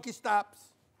 The donkey stops.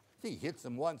 He hits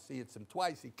him once, he hits him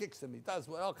twice, he kicks him, he does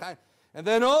all kinds. And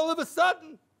then all of a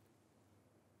sudden,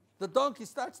 the donkey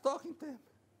starts talking to him.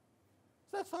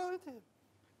 Starts talking to him.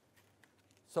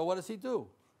 So what does he do?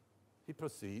 He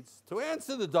proceeds to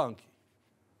answer the donkey.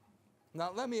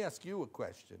 Now let me ask you a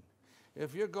question.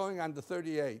 If you're going on the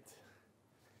 38,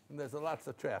 and there's lots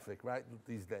of traffic, right,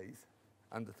 these days,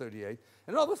 on the 38,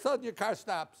 and all of a sudden your car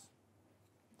stops.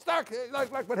 Stuck,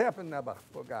 like what happened now,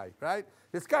 poor guy, right?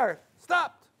 His car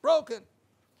stopped, broken.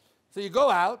 So you go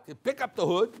out, you pick up the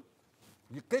hood,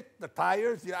 you kick the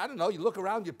tires, I don't know, you look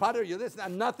around, you putter, you this,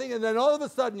 and nothing, and then all of a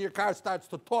sudden your car starts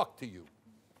to talk to you.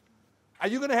 Are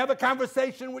you going to have a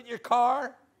conversation with your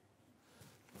car?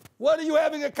 What are you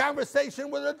having a conversation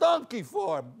with a donkey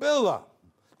for, Bilam?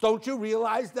 Don't you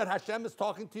realize that Hashem is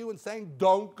talking to you and saying,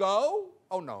 don't go?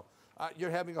 Oh, no.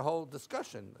 You're having a whole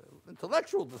discussion,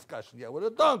 intellectual discussion, with a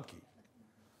donkey.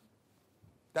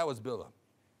 That was Bilam.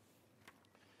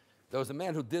 There was a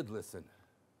man who did listen,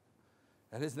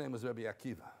 and his name was Rabbi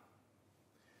Akiva.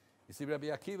 You see, Rabbi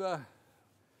Akiva,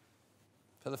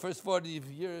 for the first 40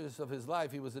 years of his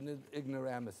life, he was an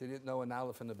ignoramus. He didn't know an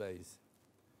aleph and a beis.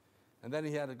 And then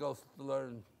he had to go to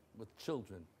learn with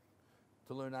children,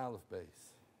 to learn aleph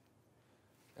beis.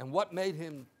 And what made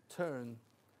him turn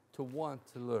to want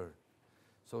to learn?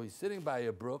 So he's sitting by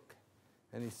a brook,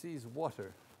 and he sees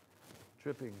water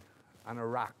dripping on a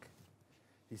rock.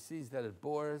 He sees that it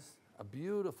bores a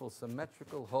beautiful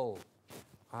symmetrical hole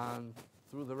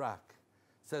through the rock.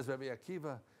 Says Rabbi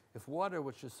Akiva, if water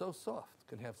which is so soft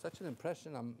can have such an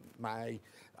impression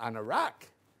on a rock,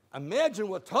 imagine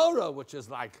what Torah, which is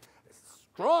like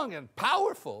strong and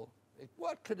powerful,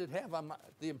 what could it have on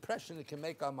the impression it can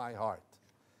make on my heart?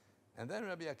 And then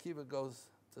Rabbi Akiva goes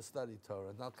to study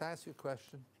Torah. Now, can I ask you a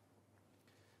question?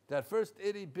 That first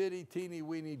itty-bitty,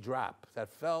 teeny-weeny drop that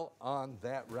fell on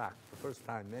that rock the first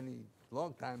time,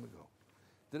 long time ago,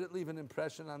 did it leave an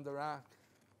impression on the rock?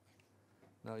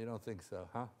 No, you don't think so,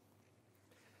 huh?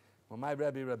 Well, my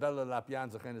Rebbe, Rebbe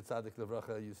Lapyan Zechin Tzadik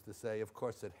Levracha, used to say, of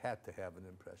course it had to have an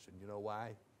impression. You know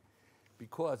why?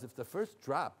 Because if the first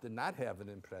drop did not have an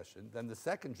impression, then the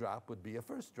second drop would be a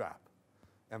first drop.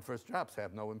 And first drops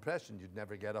have no impression. You'd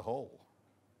never get a hole.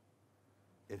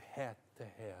 It had to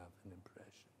have an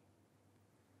impression.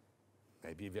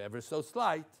 Maybe ever so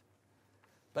slight.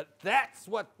 But that's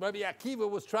what Rabbi Akiva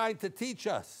was trying to teach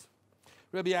us.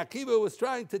 Rabbi Akiva was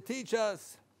trying to teach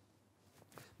us.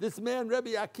 This man,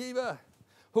 Rabbi Akiva,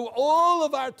 who all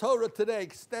of our Torah today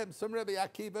stems from Rabbi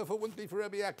Akiva. If it wouldn't be for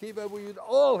Rabbi Akiva, we would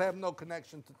all have no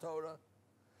connection to Torah.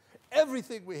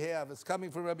 Everything we have is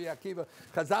coming from Rabbi Akiva.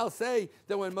 Chazal say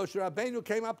that when Moshe Rabbeinu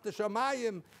came up to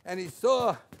Shamayim and he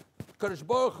saw Kadosh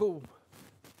Baruch Hu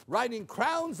writing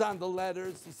crowns on the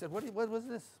letters, he said, what was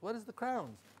this? What is the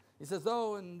crowns? He says,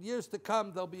 oh, in years to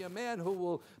come, there'll be a man who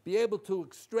will be able to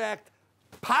extract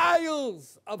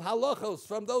piles of halachos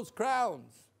from those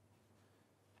crowns.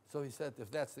 So he said,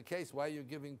 if that's the case, why are you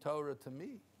giving Torah to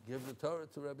me? Give the Torah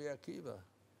to Rabbi Akiva.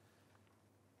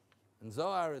 In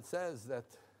Zohar it says that,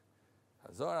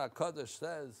 Zohar HaKadosh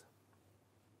says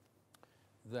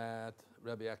that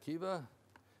Rabbi Akiva,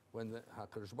 when the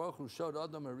HaKadosh Baruch Hu showed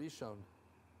Adam HaRishon,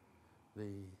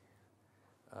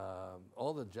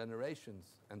 all the generations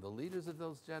and the leaders of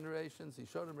those generations, he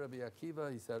showed him Rabbi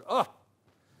Akiva. He said, oh,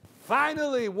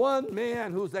 finally one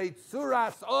man who's a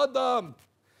tzuras Adam.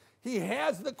 He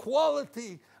has the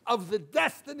quality of the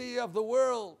destiny of the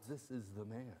world. This is the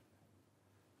man.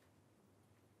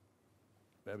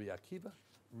 Rabbi Akiva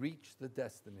reached the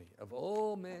destiny of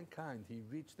all mankind. He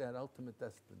reached that ultimate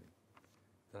destiny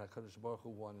that HaKadosh Baruch Hu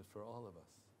wanted for all of us.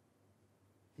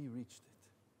 He reached it.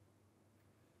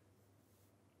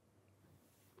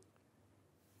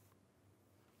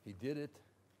 He did it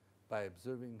by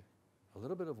observing a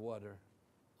little bit of water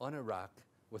on a rock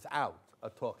without a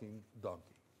talking donkey.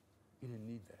 He didn't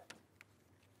need that.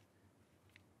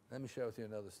 Let me share with you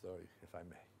another story, if I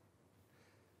may.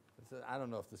 I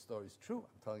don't know if the story is true.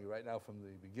 I'm telling you right now from the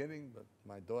beginning, but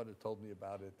my daughter told me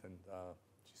about it, and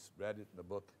she's read it in the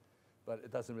book. But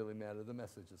it doesn't really matter. The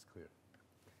message is clear.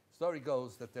 The story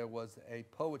goes that there was a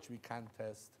poetry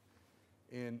contest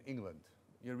in England.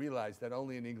 You realize that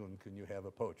only in England can you have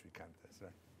a poetry contest,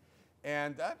 right?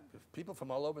 And people from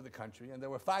all over the country, and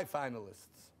there were 5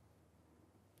 finalists.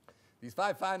 These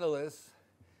 5 finalists,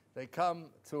 they come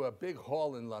to a big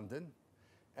hall in London,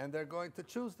 and they're going to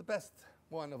choose the best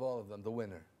one of all of them, the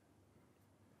winner.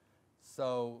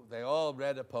 So they all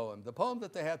read a poem. The poem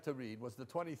that they had to read was the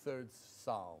 23rd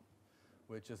Psalm,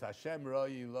 which is Hashem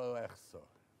Roi Lo Echsor.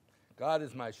 God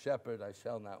is my shepherd, I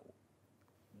shall not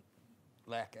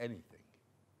lack anything.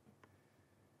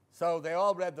 So they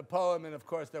all read the poem, and of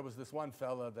course there was this one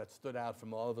fella that stood out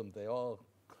from all of them. They all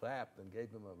clapped and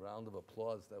gave him a round of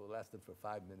applause that lasted for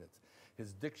 5 minutes.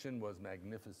 His diction was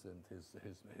magnificent.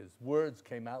 His words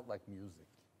came out like music.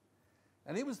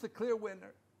 And he was the clear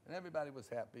winner, and everybody was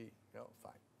happy,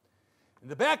 fine. In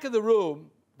the back of the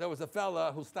room, there was a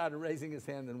fella who started raising his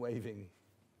hand and waving.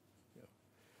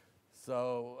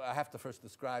 So I have to first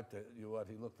describe to you what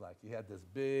he looked like. He had this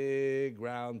big,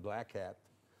 round, black hat,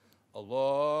 a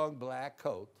long black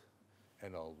coat,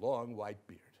 and a long white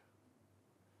beard.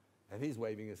 And he's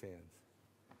waving his hands.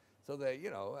 So they,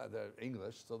 they're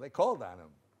English, so they called on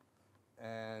him.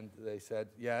 And they said,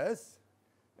 yes.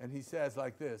 And he says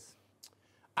like this,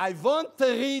 I want to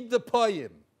read the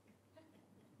poem.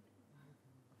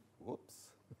 Whoops.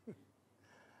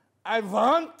 I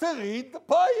want to read the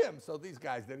poem. So these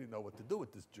guys, they didn't know what to do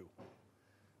with this Jew.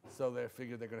 So they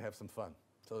figured they're going to have some fun.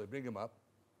 So they bring him up.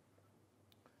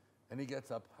 And he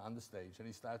gets up on the stage and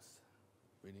he starts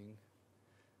reading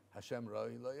Hashem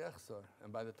Roi Lo Yechsor.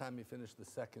 And by the time he finished the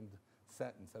second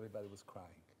sentence, everybody was crying.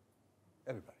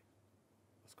 Everybody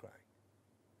was crying.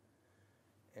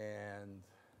 And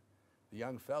the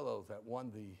young fellow that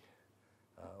won the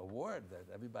award that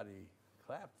everybody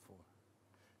clapped for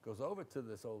goes over to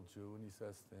this old Jew and he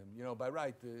says to him, by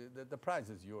right, the prize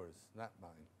is yours, not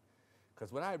mine.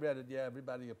 Because when I read it,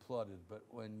 everybody applauded, but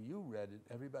when you read it,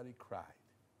 everybody cried.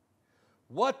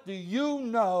 What do you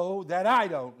know that I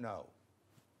don't know?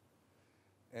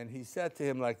 And he said to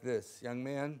him like this, young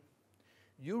man,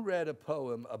 you read a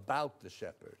poem about the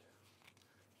shepherd.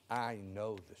 I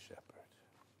know the shepherd.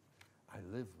 I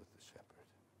live with the shepherd,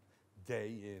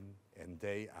 day in and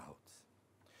day out.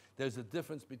 There's a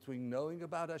difference between knowing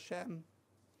about Hashem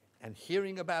and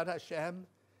hearing about Hashem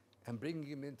and bringing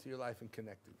him into your life and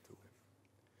connecting to him.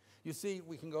 You see,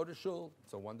 we can go to shul.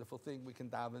 It's a wonderful thing. We can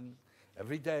daven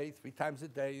every day, 3 times a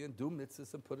day, and do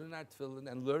mitzvahs and put in our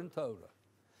tefillin and learn Torah.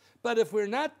 But if we're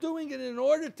not doing it in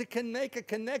order to make a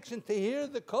connection to hear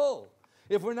the call,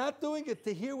 if we're not doing it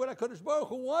to hear what HaKadosh Baruch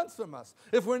Hu wants from us,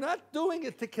 if we're not doing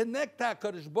it to connect to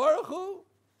HaKadosh Baruch Hu,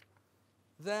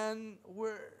 then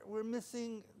we're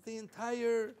missing the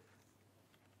entire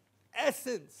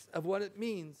essence of what it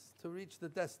means to reach the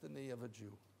destiny of a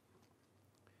Jew.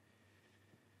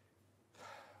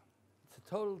 It's a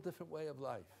total different way of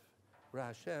life, where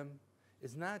Hashem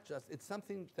is not just, it's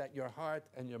something that your heart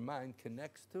and your mind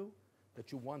connects to,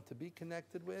 that you want to be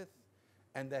connected with,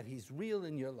 and that he's real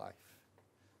in your life.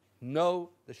 Know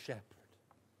the shepherd,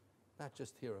 not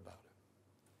just hear about him.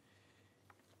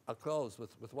 I'll close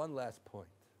with one last point.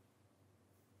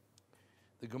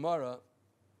 The Gemara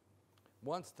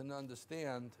wants to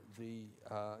understand the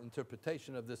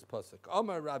interpretation of this pasuk.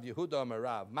 Omar Rav Yehudah Omar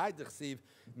Rav, my dechsiv,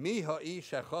 mi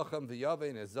ha'Aish Hachochem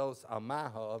v'yavein ezos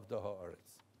amaha of the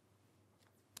ha'aretz.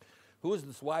 Who is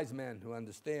this wise man who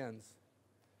understands?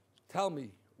 Tell me,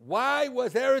 why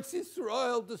was Eretz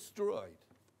Yisrael destroyed?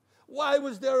 Why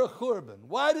was there a churban?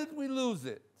 Why did we lose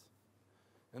it?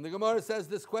 And the Gemara says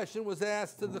this question was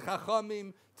asked to the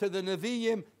Chachamim, to the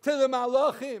Nevi'im, to the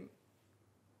Malachim.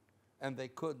 And they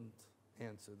couldn't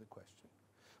answer the question.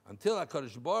 Until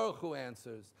HaKadosh Baruch Hu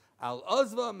answers, Al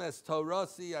ozva mes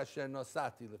torasi asher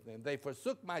nosati lefneim. They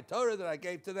forsook my Torah that I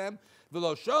gave to them.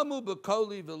 V'lo shamu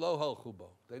b'koli v'lo holchu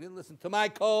bo. They didn't listen to my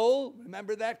kol.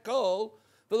 Remember that kol?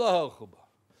 V'lo holchu bo.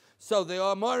 So the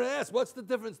Amar asked, what's the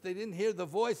difference? They didn't hear the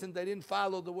voice and they didn't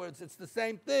follow the words. It's the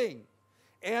same thing.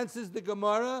 Answers the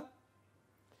Gemara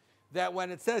that when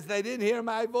it says they didn't hear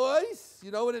my voice, you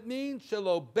know what it means?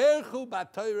 Shelo berchu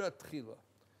b'Torah tchila.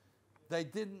 They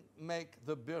didn't make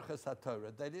the Birchas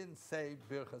HaTorah. They didn't say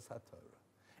Birchas HaTorah.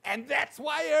 And that's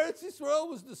why Eretz Yisrael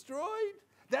was destroyed.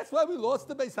 That's why we lost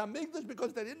the Beis HaMikdash,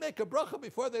 because they didn't make a bracha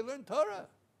before they learned Torah.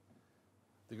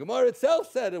 The Gemara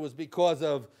itself said it was because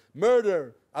of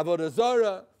murder, avodah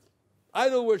zarah,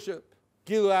 idol worship,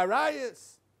 gilu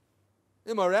arayis,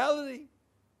 immorality.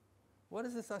 What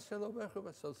is this Ashelo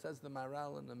Berchu? So says the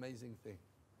Maral, an amazing thing.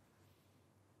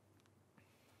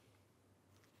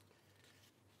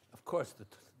 Of course,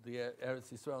 the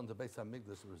Eretz Yisrael and the Beis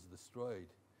HaMikdash was destroyed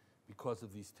because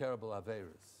of these terrible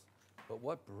Averas. But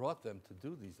what brought them to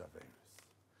do these Averas?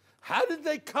 How did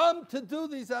they come to do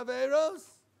these Averos?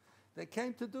 They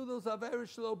came to do those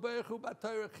Averos Shelo Berchu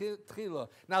b'Torah tchila.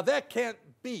 Now that can't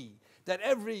be that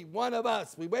every one of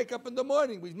us, we wake up in the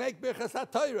morning, we make Birchas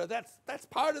HaTorah. That's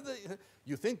part of the...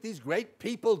 You think these great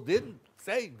people didn't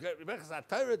say Birchas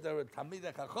HaTorah? There were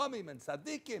Talmidei Chachamim and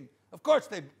Tzaddikim. Of course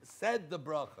they said the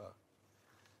bracha.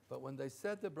 But when they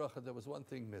said the bracha, there was one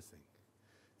thing missing.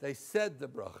 They said the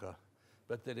bracha,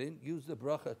 but they didn't use the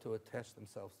bracha to attach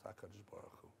themselves to HaKadosh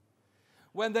Baruch Hu.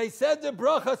 When they said the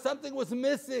bracha, something was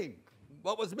missing.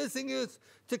 What was missing is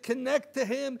to connect to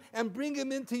him and bring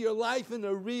him into your life in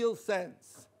a real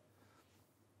sense.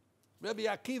 Rabbi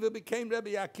Akiva became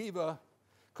Rabbi Akiva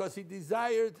because he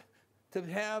desired to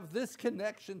have this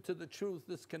connection to the truth,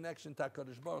 this connection to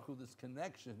HaKadosh Baruch Hu, this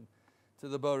connection to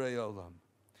the Borei Olam.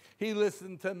 He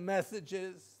listened to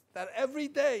messages that every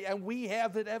day, and we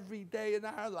have it every day in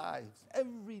our lives,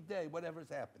 every day, whatever's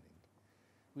happening.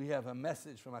 We have a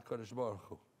message from HaKadosh Baruch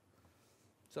Hu.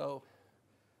 So,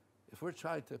 if we're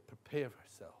trying to prepare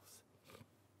ourselves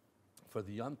for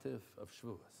the Yom Tov of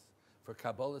Shavuos, for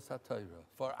Kabbalas HaTorah,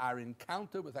 for our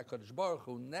encounter with HaKadosh Baruch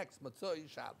Hu next Motzoi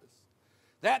Shabbos,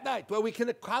 that night where we can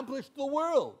accomplish the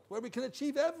world, where we can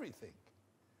achieve everything.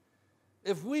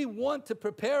 If we want to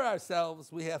prepare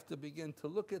ourselves, we have to begin to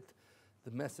look at the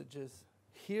messages,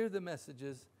 hear the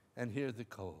messages, and hear the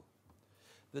call.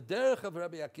 The derech of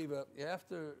Rabbi Akiva,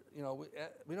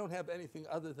 we don't have anything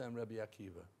other than Rabbi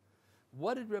Akiva.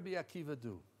 What did Rabbi Akiva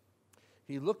do?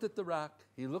 He looked at the rock,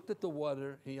 he looked at the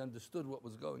water, he understood what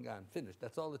was going on. Finished,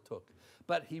 that's all it took.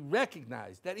 But he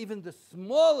recognized that even the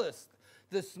smallest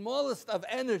of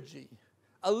energy,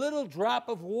 a little drop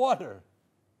of water,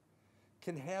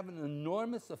 can have an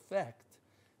enormous effect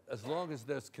as long as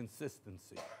there's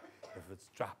consistency. If it's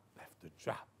drop after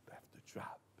drop after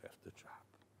drop after drop.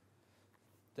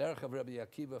 Derech of Rabbi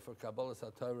Akiva for Kabbalas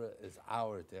HaTorah is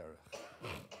our derech.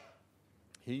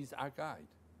 He's our guide.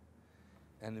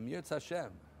 And in Yirtz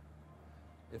Hashem,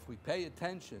 if we pay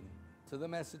attention to the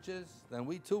messages, then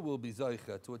we too will be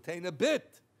zoicha to attain a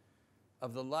bit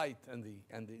of the light and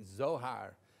the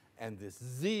Zohar and this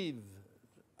ziv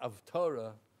of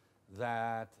Torah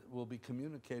that will be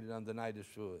communicated on the night of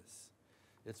Shavuos.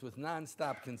 It's with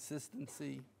non-stop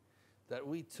consistency that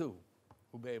we too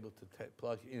will be able to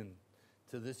plug in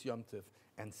to this Yom Tov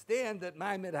and stand at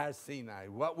Ma'amad Har Sinai.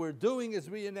 What we're doing is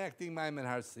reenacting Ma'amad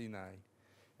Har Sinai.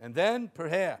 And then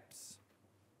perhaps,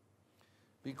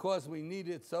 because we need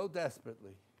it so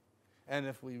desperately, and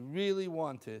if we really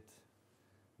want it,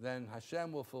 then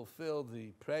Hashem will fulfill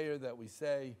the prayer that we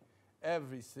say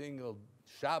every single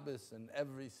Shabbos and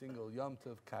every single Yom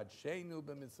Tov, Kadshenu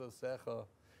b'mitzvosecha,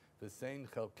 v'sein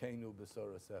chelkenu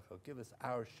b'sorasecha. Give us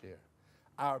our share,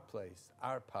 our place,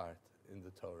 our part in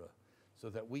the Torah, so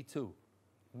that we too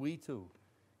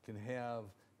can have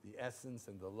the essence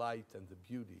and the light and the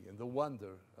beauty and the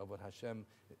wonder of what Hashem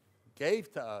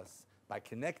gave to us by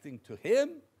connecting to Him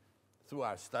through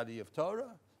our study of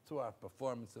Torah, through our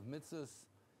performance of mitzvahs,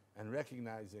 and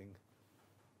recognizing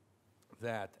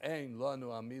that Ein Lanu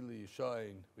Amili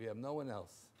Yishoin, we have no one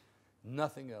else,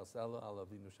 nothing else. Elo Al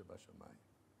Avinu Shebashamayim.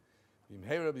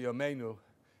 V'imheira b'yomeinu,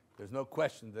 there's no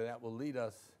question that will lead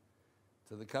us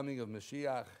to the coming of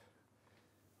Mashiach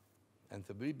and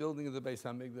to the rebuilding of the Beis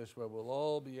HaMikdash, where we'll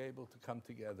all be able to come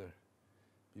together,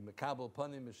 be Mekabel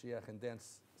Panim Mashiach, and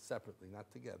dance separately,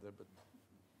 not together, but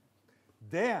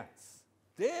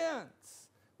dance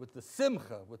with the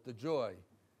simcha, with the joy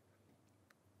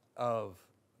of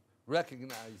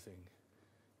recognizing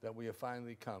that we have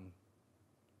finally come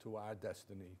to our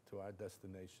destiny, to our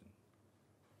destination.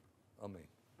 Amen.